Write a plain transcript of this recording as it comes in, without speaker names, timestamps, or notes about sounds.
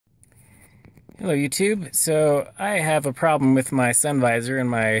Hello YouTube. So I have a problem with my sun visor in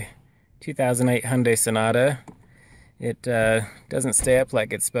my 2008 Hyundai Sonata. It doesn't stay up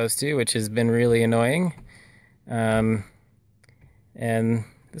like it's supposed to, which has been really annoying. And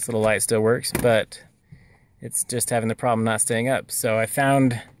this little light still works, but it's just having the problem not staying up. So I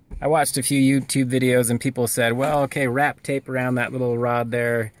watched a few YouTube videos and people said, well, okay, wrap tape around that little rod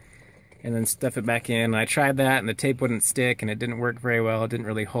there and then stuff it back in. And I tried that and the tape wouldn't stick and it didn't work very well. It didn't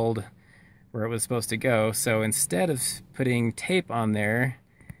really hold where it was supposed to go. So instead of putting tape on there,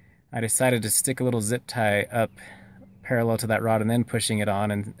 I decided to stick a little zip tie up parallel to that rod and then pushing it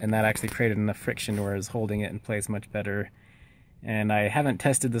on, and that actually created enough friction where it was holding it in place much better. And I haven't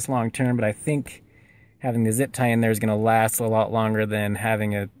tested this long term, but I think having the zip tie in there is going to last a lot longer than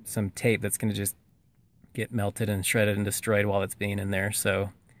having some tape that's going to just get melted and shredded and destroyed while it's being in there.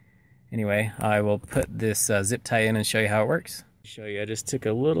 So anyway, I will put this zip tie in and show you how it works. Show you, I just took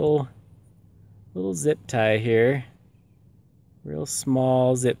a little zip tie here, real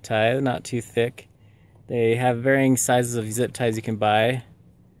small zip tie, not too thick. They have varying sizes of zip ties you can buy,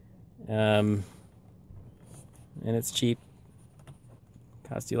 and it's cheap.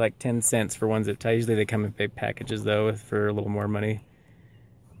 Cost you like 10 cents for one zip tie. Usually they come in big packages though for a little more money.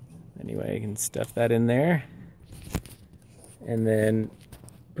 Anyway, you can stuff that in there and then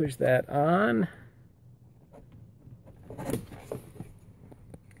push that on.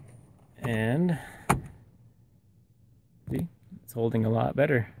 And see, it's holding a lot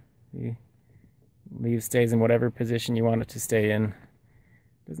better. The leaf stays in whatever position you want it to stay in.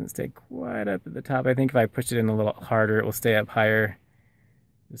 Doesn't stay quite up at the top. I think if I push it in a little harder, it will stay up higher.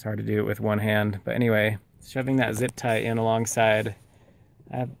 It's hard to do it with one hand. But anyway, shoving that zip tie in alongside,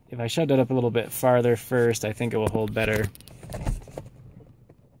 if I shoved it up a little bit farther first, I think it will hold better.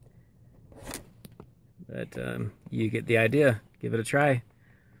 But you get the idea. Give it a try.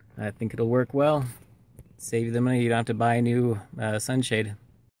 I think it'll work well. Save you the money. You don't have to buy a new sunshade.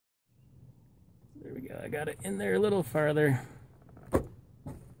 There we go. I got it in there a little farther.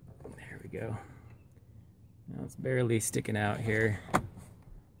 There we go. Now it's barely sticking out here.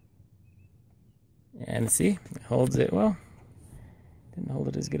 And see, it holds it well. Didn't hold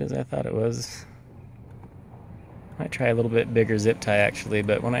it as good as I thought it was. Might try a little bit bigger zip tie actually,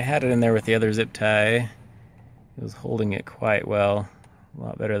 but when I had it in there with the other zip tie, it was holding it quite well. A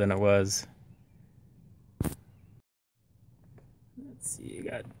lot better than it was. Let's see, you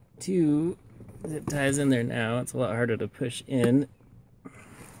got two zip ties in there now. It's a lot harder to push in.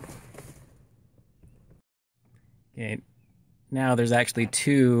 Okay, now there's actually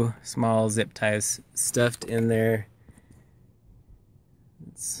two small zip ties stuffed in there.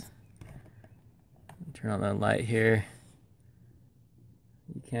 Let's turn on the light here.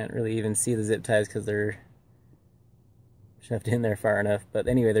 You can't really even see the zip ties because they're shoved in there far enough. But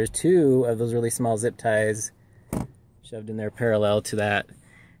anyway, there's two of those really small zip ties shoved in there parallel to that.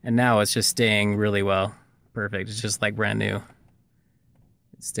 And now it's just staying really well. Perfect. It's just like brand new.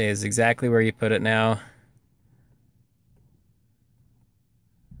 It stays exactly where you put it now.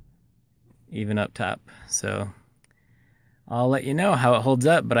 Even up top. So I'll let you know how it holds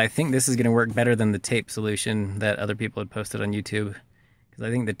up, but I think this is going to work better than the tape solution that other people had posted on YouTube, because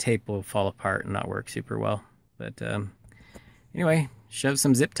I think the tape will fall apart and not work super well. But anyway, shove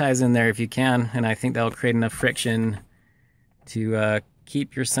some zip ties in there if you can, and I think that'll create enough friction to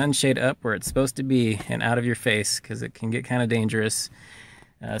keep your sunshade up where it's supposed to be and out of your face, because it can get kind of dangerous.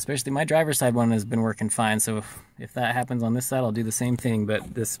 Especially my driver's side one has been working fine, so if that happens on this side, I'll do the same thing,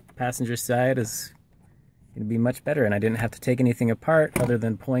 but this passenger side is going to be much better, and I didn't have to take anything apart other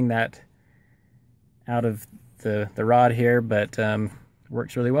than pulling that out of the rod here, but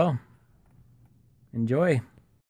works really well. Enjoy.